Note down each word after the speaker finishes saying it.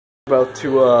About to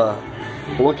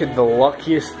look at the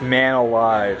luckiest man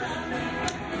alive,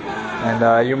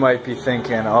 and you might be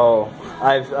thinking, "Oh,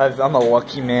 I'm a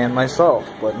lucky man myself,"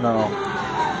 but no.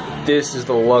 This is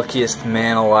the luckiest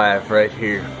man alive right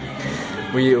here.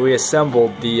 We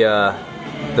assembled the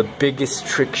biggest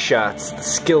trick shots, the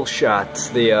skill shots,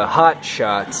 the hot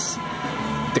shots,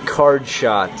 the card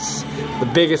shots, the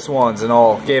biggest ones and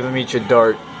all. Gave them each a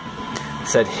dart.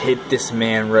 Said, "Hit this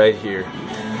man right here."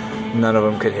 None of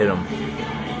them could hit him.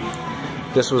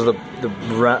 This was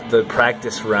the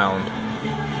practice round.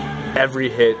 Every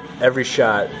hit, every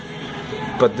shot.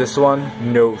 But this one,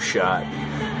 no shot.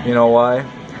 You know why?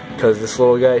 Because this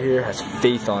little guy here has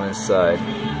faith on his side.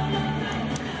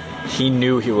 He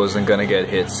knew he wasn't gonna get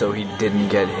hit, so he didn't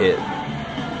get hit.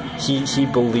 He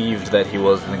believed that he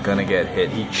wasn't gonna get hit.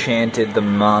 He chanted the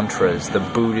mantras, the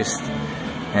Buddhist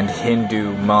and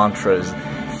Hindu mantras,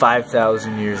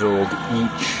 5,000 years old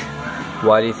each.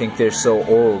 Why do you think they're so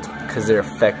old? Because they're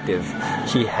effective.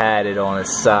 He had it on his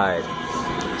side.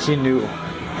 He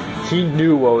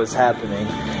knew what was happening,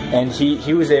 and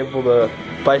he was able to,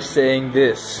 by saying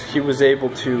this, he was able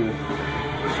to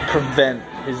prevent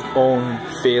his own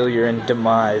failure and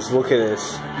demise. Look at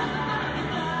this.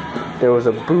 There was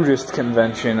a Buddhist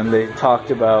convention, and they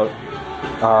talked about,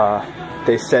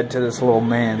 they said to this little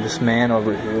man, this man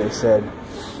over here,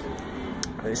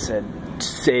 they said,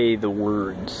 "Say the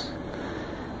words,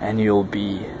 and you'll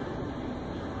be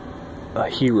a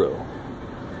hero.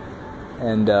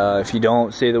 And if you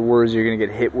don't say the words, you're gonna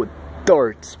get hit with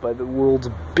darts by the world's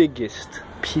biggest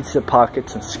pizza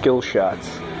pockets and skill shots."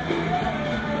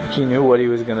 He knew what he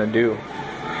was gonna do.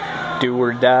 Do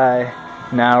or die,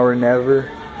 now or never.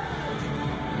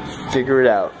 Figure it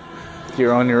out.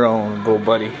 You're on your own, little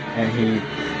buddy. And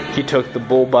he took the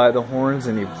bull by the horns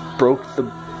and he broke the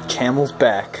camel's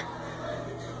back.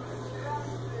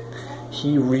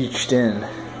 He reached in,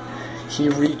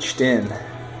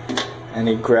 and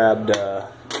he grabbed a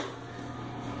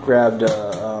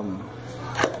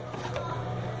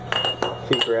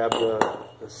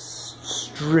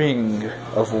string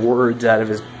of words out of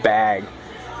his bag,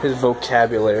 his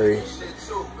vocabulary,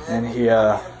 and he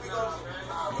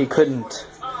couldn't,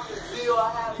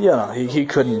 he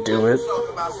couldn't do it,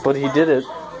 but he did it,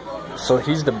 so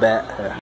he's the bat.